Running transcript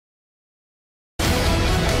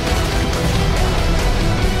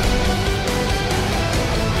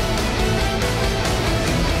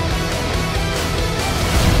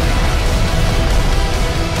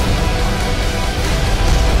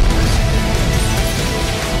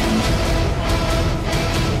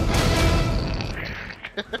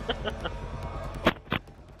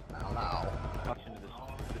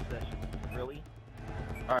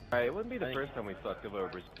first time we fucked over a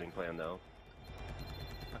Brazilian clan, though.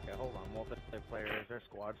 Okay, hold on. Multiplayer. Is there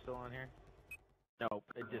squad still on here? Nope.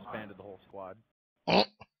 It disbanded the whole squad.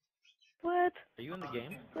 What? Are you in the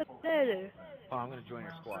game? What better? Oh, I'm gonna join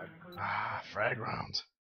your squad. Ah, frag rounds.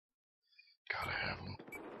 Gotta have them.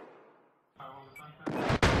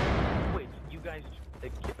 Wait, you guys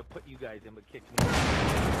put you guys in, but kicked me.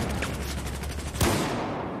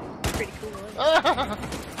 Pretty cool. What's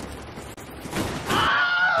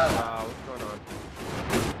going on?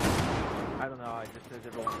 I don't know. I just says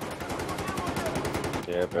everyone.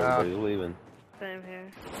 Yeah, everybody's leaving. Same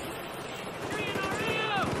here.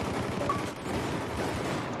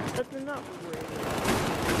 But they're not really.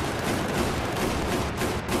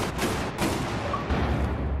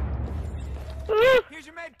 Here's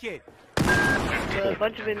your med kit. There's a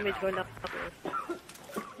bunch of enemies going up there.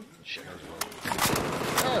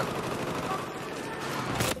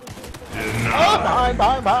 Oh,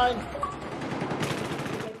 behind!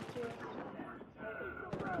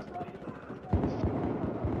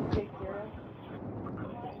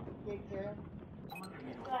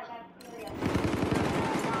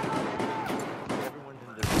 Everyone's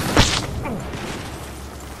in this.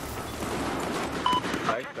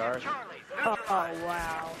 Nice, Darth. Oh,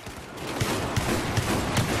 wow.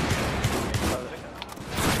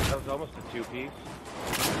 That was almost a two-piece.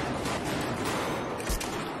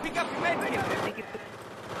 Pick up your med kit. Thank you.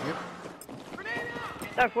 Yep.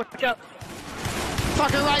 Darth, watch out.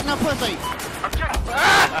 Fucking right in the pussy!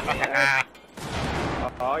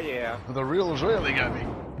 Oh, yeah. The real Israeli got me.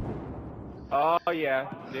 Oh, yeah.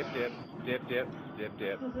 Dip, dip. Dip, dip. Dip,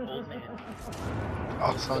 dip. Old man.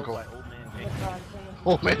 Oh, it's Uncle. By Old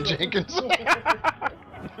Old man Jenkins. man Jenkins.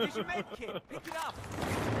 Here's your med kit. Pick it up.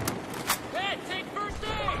 Hey, take first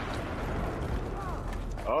aid.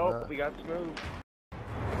 Oh, we got smooth.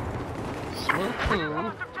 Smooth.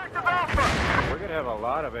 We're gonna have a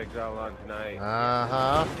lot of Exile on tonight.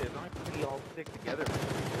 Uh-huh. As long as we all stick together.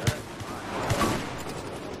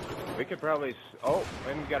 We could probably... Oh,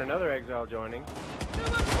 and we got another Exile joining.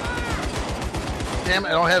 Damn it,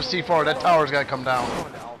 I don't have C4. That tower's gotta come down.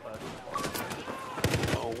 Going to Alpha.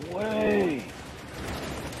 No way!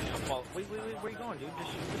 Well, wait, where are you going, dude?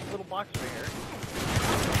 Just shoot this little box right here.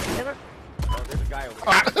 Never. Oh, there's a guy over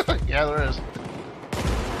there. Yeah, there is.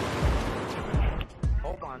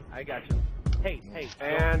 Hold on, I got you. Hey.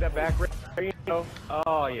 And a back you know.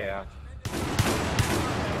 Oh, yeah.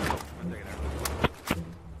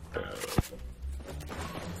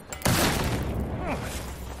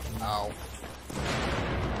 Ow.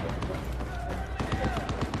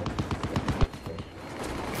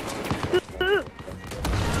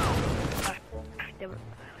 Damn it.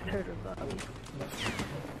 I heard her body.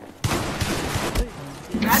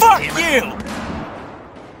 Fuck you!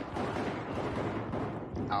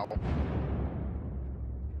 Ow.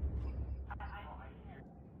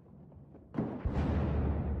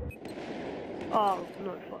 Oh,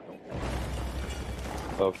 no, fuck.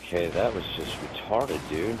 Okay, that was just retarded,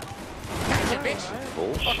 dude.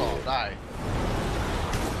 Bullshit. Oh, die.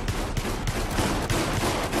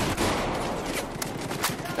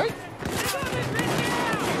 Hey.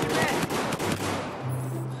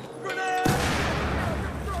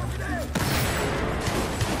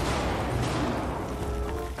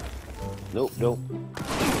 Nope.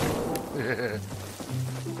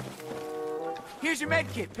 Here's your med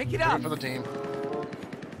kit. Pick it Good up. for the team.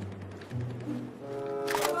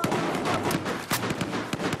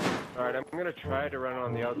 Alright, I'm gonna try to run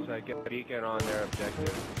on the outside, get a beacon on their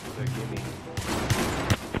objective. So give me...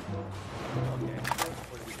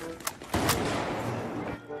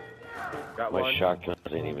 Got one. My shotgun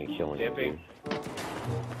ain't even killing you, Dipping. dude.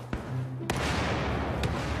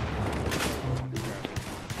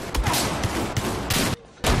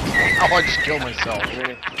 Oh, I just killed myself.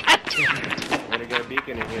 I'm gonna get a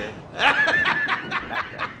beacon in here.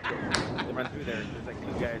 We'll run through there. There's like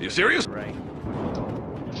two guys. You serious? Right.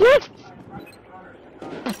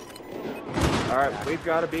 Alright, we've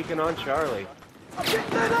got a beacon on Charlie.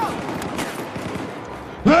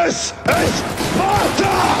 This is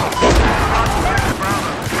Sparta!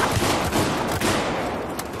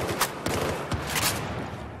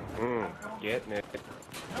 Getting it.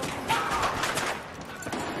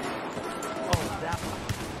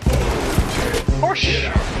 Oh, shit.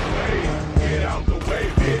 Get out the way,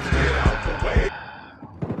 bitch! Get out the way!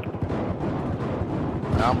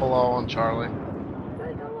 Down below on Charlie.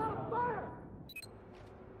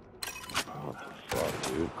 What the fuck,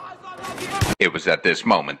 dude? It was at this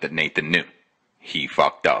moment that Nathan knew. He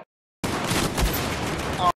fucked up.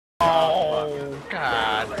 Oh,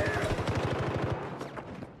 God.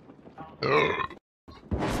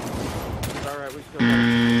 Sorry, still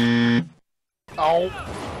got Oh.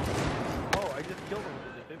 Oh, I just killed him with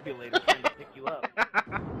a defibrillator trying to pick you up.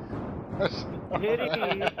 Pity.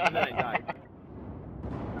 And then I died.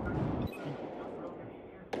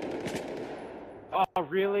 Oh,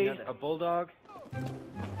 really? A bulldog?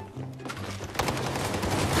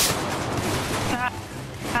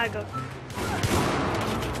 I go.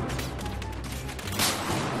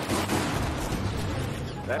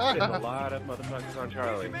 That's just a lot of motherfuckers on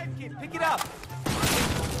Charlie. Medkit, pick it up.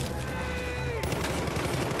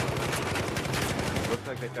 Looks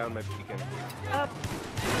like they found my beacon. Up.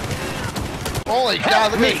 Holy cow,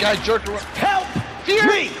 look at that guy jerked around. Help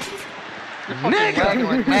me! You're fucking lagging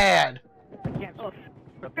like mad. I can't Oh,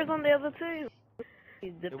 fuckers on the other two.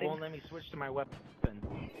 He's It dipping. won't let me switch to my weapon.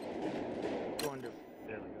 Go under.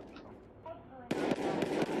 There we go.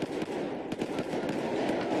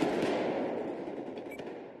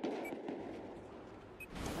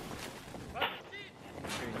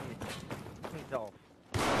 Dolph.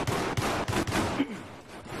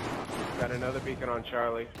 Got another beacon on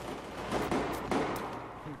Charlie.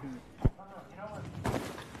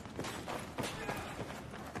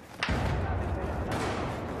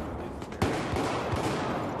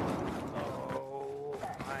 Oh,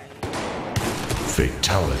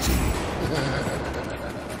 Fatality.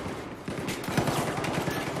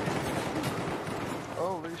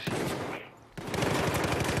 Holy shit.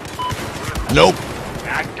 Nope.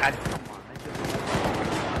 Ah, God. come on.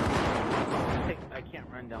 I can't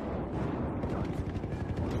run down.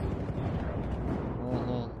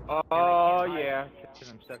 Oh, yeah. Because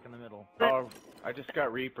I'm stuck in the middle. Oh, I just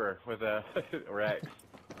got Reaper with a Rex.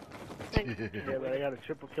 Yeah, but I got a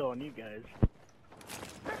triple kill on you guys.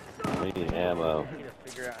 We need ammo. I need to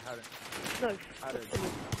figure out how to. No.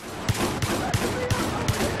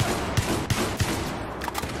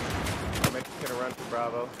 I'm gonna run for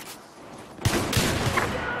Bravo.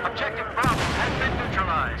 Objective Bravo has been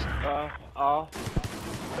neutralized. Oh.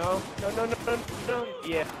 No.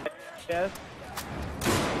 Yeah. Yes.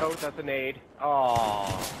 Oh, that's an aid.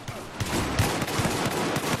 Oh.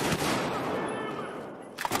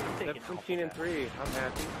 17 and 3. I'm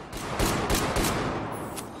happy.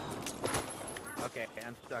 Okay,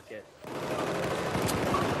 I'm stuck at.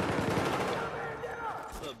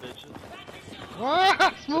 What's up, bitches?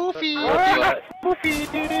 Ah, Smoofy!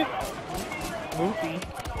 Moofy.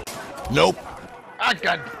 Nope. I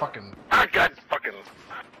got fucking.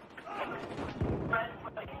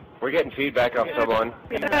 We're getting feedback off someone.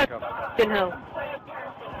 Fucking hell.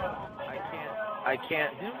 I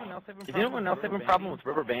can't. Does anyone else have a problem with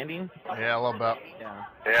rubber banding? Yeah, a little bit. Yeah.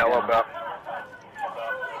 Yeah, a little bit.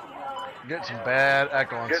 Get some bad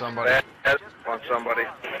echo on somebody. Objective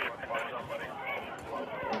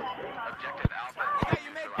Alpha. Got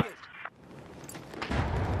your medkit.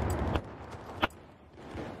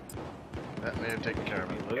 That may have taken care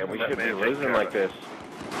of it. Yeah, we should be losing like this.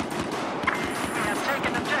 We have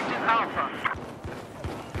taken objective Alpha.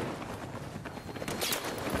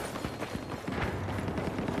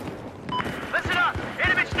 Listen up!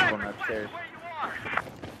 Enemy sniper! Going upstairs. Where you are!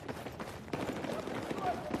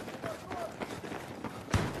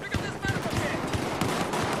 Pick up this medical kit!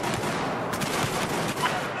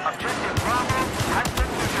 Objective Bravo has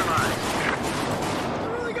been neutralized. You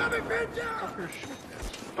really got me pinned down!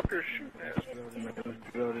 Fucker shoot ass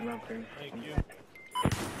building up there. Thank you.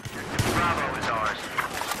 Bravo is ours.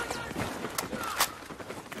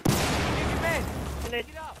 Finish.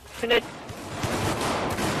 Finish.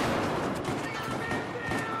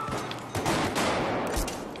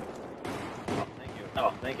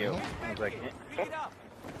 Oh, thank you. I was like, Pick it up!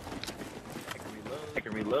 I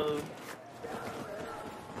can reload.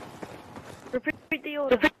 Repeat the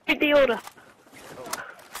order. Repeat the order.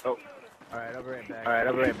 Oh. Alright, I'll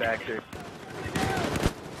be right back. Sir.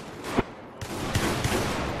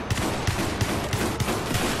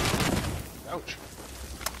 Ouch.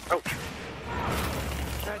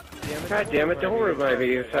 God damn it, don't revive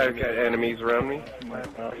me if I've got enemies around me.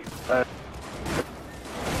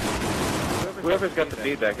 Whoever's got the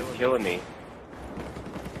feedback is killing me.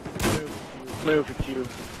 Move, it's you.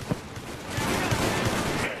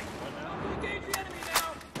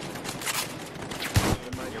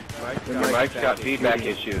 Your mic's got feedback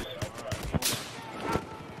issues.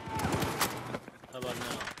 How about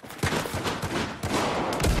now?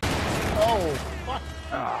 Oh, fuck.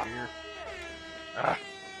 Ah. Ah,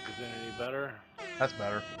 Is it any better? that's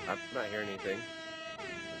better. I'm not hearing anything.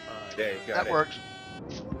 Yeah, you got That it. works.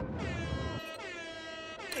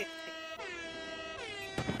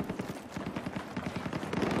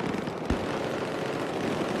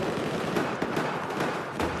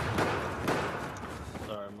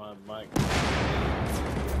 Sorry, my mic.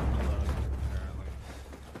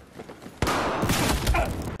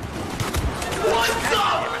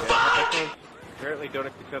 don't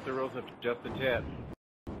accept the rules of just a tip.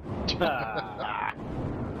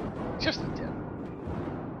 Just a tip.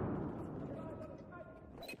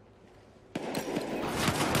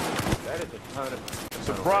 That is a ton of...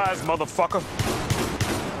 Surprise, motherfucker!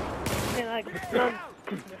 And like, none.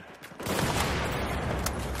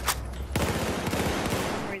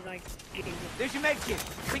 Or he's like, getting There's your med kit.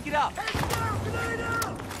 Pick it up.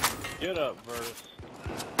 Get up, Verse.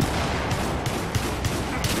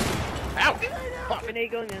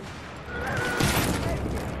 grenade going in.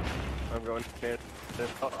 I'm going in.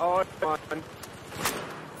 Oh, it's on.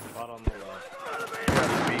 Spot on the left.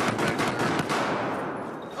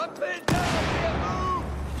 I'm pinned down. Can't move.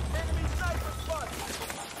 Enemy sniper spot.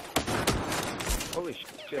 Holy shit,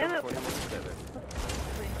 Damn it. 21-7.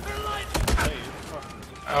 Hey, you're fucking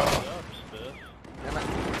up, Spiff.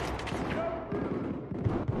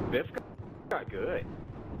 Biff got good.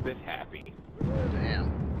 Biff happy. Damn.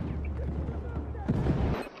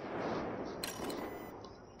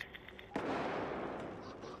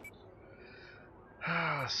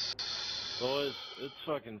 Boys, it's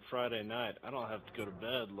fucking Friday night. I don't have to go to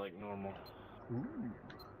bed like normal.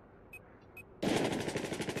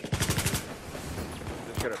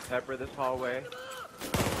 Just gonna pepper this hallway.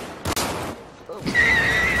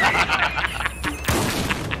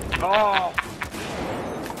 Oh!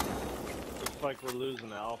 Looks like we're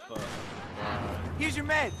losing Alpha. Here's your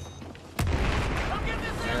meds. Come get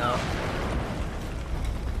this Yeah.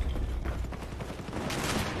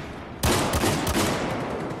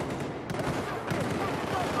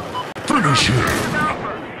 Finish him!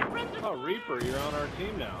 Oh, Reaper, you're on our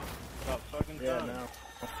team now. About fucking time. Yeah, now.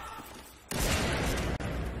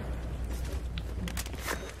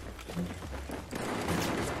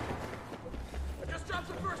 I just dropped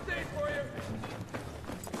some first aid for you.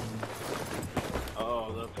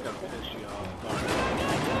 Oh, that's gonna piss you off.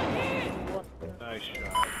 Nice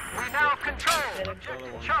shot. We now have control. The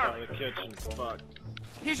other one's by the kitchen. Fuck.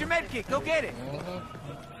 Here's your med kit. Go get it.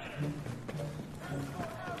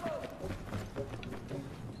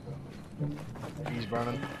 He's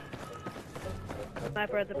burning.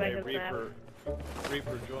 Sniper at the back Hey, of the map.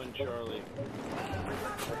 Reaper, join Charlie.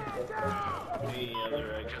 Any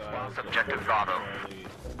other exiles? Objective Bravo. Charlie,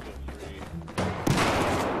 feel free.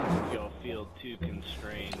 Y'all feel too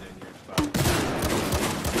constrained in your fight.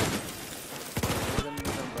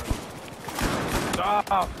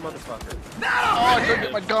 Stop, motherfucker. Oh, I couldn't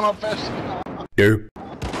get my gun up fast enough. Yeah,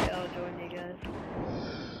 I'll join you guys.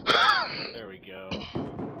 There we go.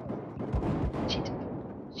 Cheat.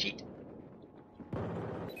 Cheat.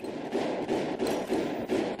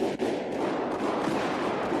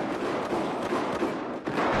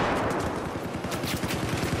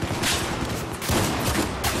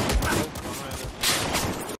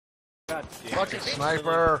 God damn Fucking it.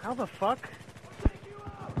 sniper. How the fuck?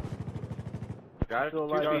 Got it. Still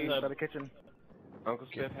Two alive dogs by up. the kitchen. Uncle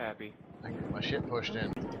Stiff happy. I can get my shit pushed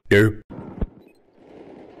in. That's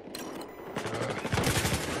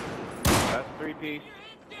 3-piece.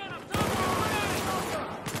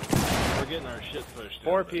 We're getting our shit pushed in,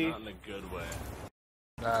 4-piece. but not in a good way.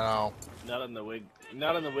 No. Not in the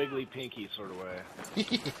wiggly pinky sort of way.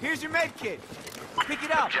 Here's your med kit. Pick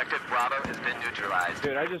it up. Objective Bravo has been neutralized.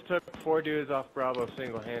 Dude, I just took 4 dudes off Bravo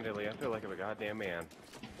single-handedly. I feel like I'm a goddamn man.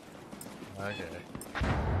 Okay.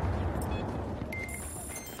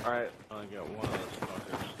 Alright, I only got one of those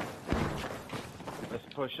fuckers. let's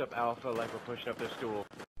push up Alpha like we're pushing up their stool.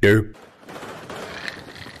 Because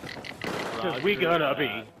we gonna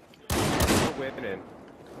be. We're winning.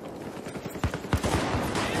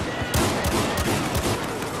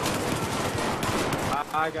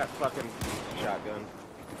 I got fucking shotgun.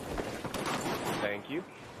 Thank you.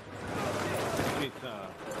 Anytime.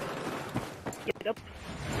 Get up.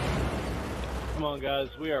 Come on, guys.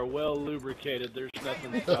 We are well lubricated. There's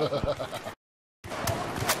nothing stopping us.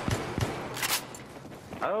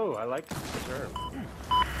 Oh, I like the term.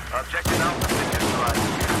 Objective Alpha has been neutralized.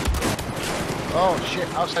 Oh shit,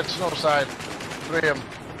 outside snow side. 3 of them.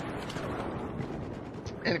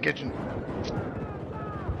 In the kitchen.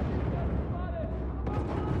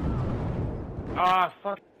 Ah,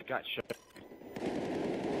 fuck. Got shot.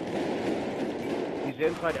 He's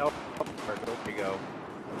inside Alpha. There we go.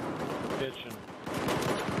 Kitchen.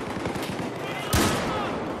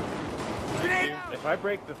 If I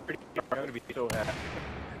break the 30, I'm gonna be so happy.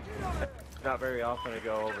 It's not very often I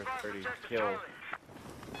go over 30 kills.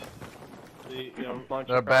 See, you know, Bunch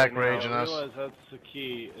They're of back probably raging now. I us. realize that's the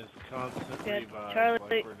key, is constant Yeah, revive Charlie.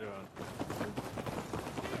 like we're doing.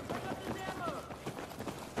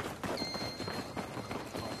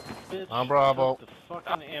 Bitch, I'm Bravo. took the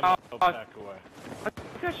fucking ammo pack away.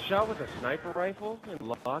 got shot with a sniper rifle in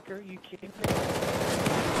locker? You kidding me?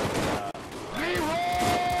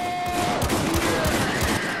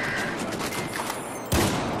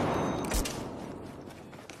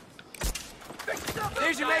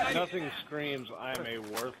 There's your mate. Nothing screams I am a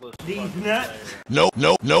worthless These fucking nuts. player. Nope,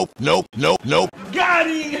 nope, nope, nope, nope, nope. Got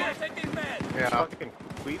him! Take these men. Yeah. Fucking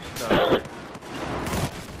queef stuff.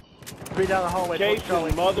 Three down the hallway. Case in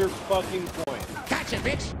motherfucking point. Gotcha,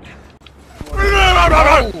 bitch.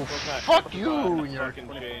 Oh, fuck you and your Fucking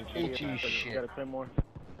change. HE shit. Gotta play more.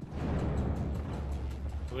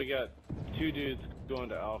 We got two dudes going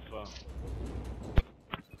to Alpha.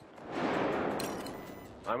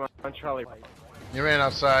 I'm on Charlie You ran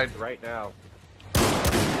outside. right now.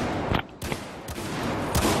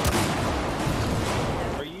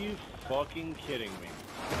 Are you fucking kidding me?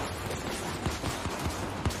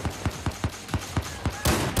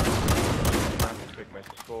 I'm gonna pick my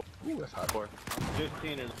score. Ooh, that's hot.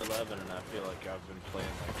 15 and 11, and I feel like I've been playing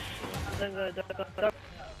like shit. Don't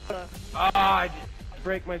go. Ah, I just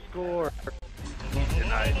break my score.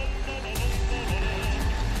 Denied.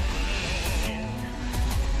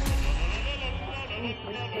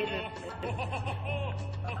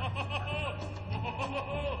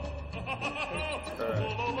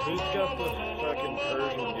 Who's got the fucking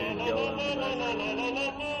Persian dude yelling in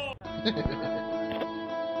the background?